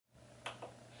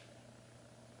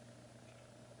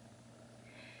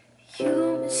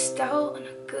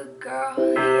good girl,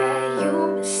 yeah,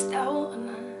 you missed out on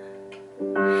her.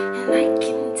 And I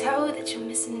can tell that you're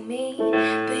missing me,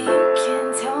 but you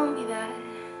can't tell me that.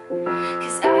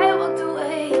 Cause I walked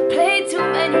away, played too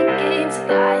many games,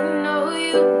 and I know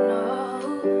you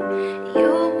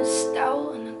missed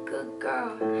out on a good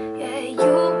girl. Yeah,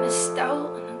 you missed out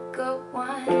on a good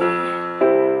one.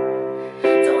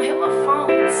 Don't hit my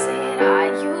phone saying,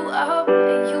 are you up,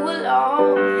 are you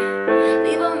alone?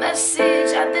 Leave a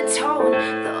message at the tone.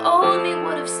 The old me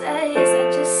would have said is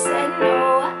I just said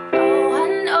no.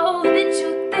 I know that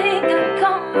you think I'll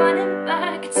come running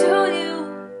back to you.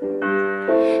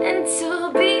 And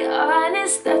to be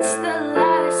honest, that's the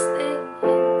last thing I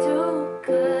do.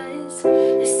 Cause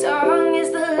this song is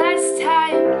the last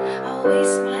time I'll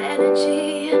waste my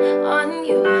energy on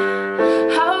you.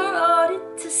 I wrote it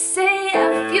to say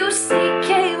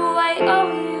fuckyou.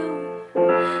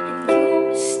 And you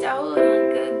missed out on a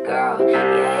good girl.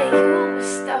 Yeah, you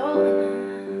missed out on her.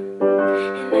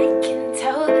 And I can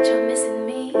tell that you're missing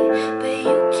me, but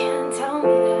you can't tell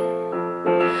me that.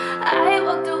 I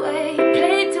walked away,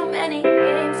 played too many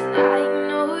games, and I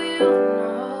know you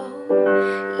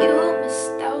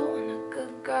missed out on a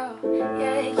good girl.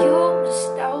 Yeah, you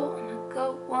missed out on a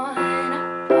good one.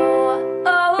 Oh,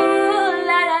 oh,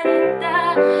 la da da da.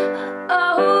 Oh,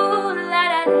 la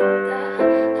da da da.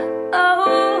 Oh,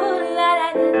 la da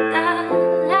da da.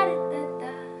 La da da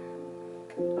da.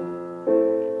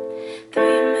 Throw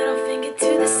your middle finger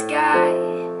to the sky.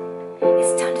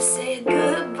 It's time to say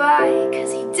goodbye,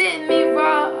 cause he did me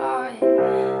wrong.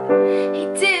 He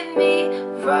did me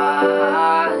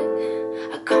wrong.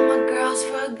 I call my girls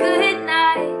for a good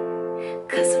night,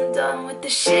 cause I'm done with the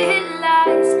shit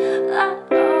lies. Oh,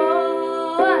 oh,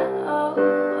 oh,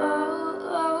 oh,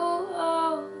 oh,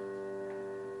 oh.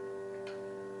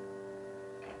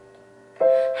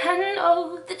 I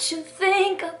know that you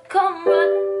think I'll come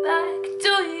running back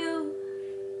to you.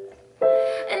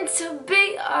 And to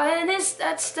be honest,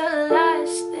 that's the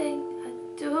last thing I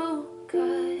do.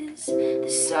 Cause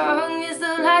this song is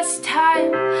the last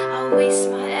time I'll waste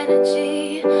my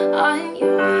energy on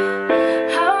you. I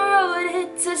wrote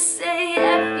it to say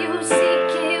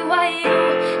fuckyou.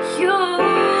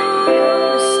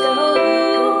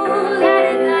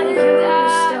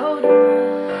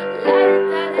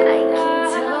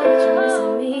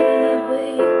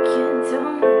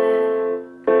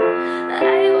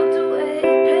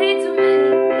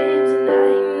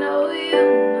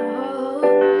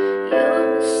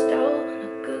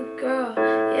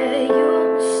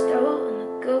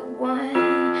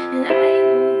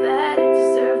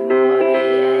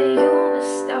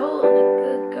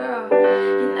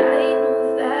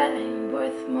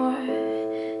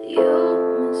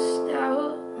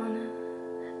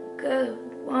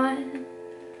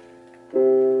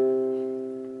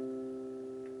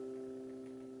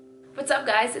 What's up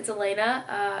guys, it's Alaina.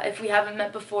 If we haven't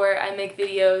met before, I make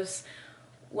videos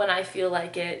when I feel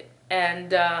like it,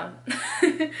 and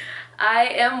I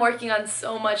am working on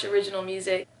so much original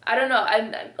music. I don't know,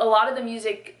 a lot of the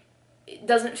music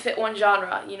doesn't fit one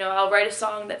genre, you know. I'll write a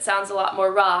song that sounds a lot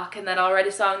more rock, and then I'll write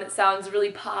a song that sounds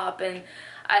really pop, and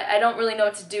I don't really know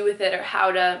what to do with it or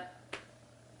how to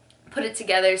put it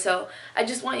together. So I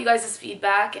just want you guys'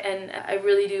 feedback, and I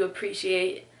really do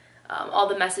appreciate all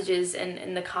the messages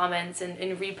and the comments and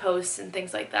reposts and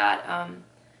things like that.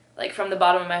 Like from the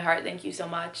bottom of my heart, thank you so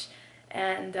much.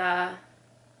 And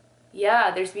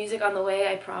yeah, there's music on the way,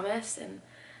 I promise. And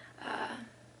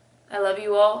I love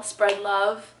you all. Spread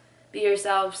love, be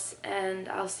yourselves, and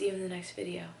I'll see you in the next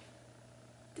video.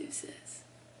 Deuces.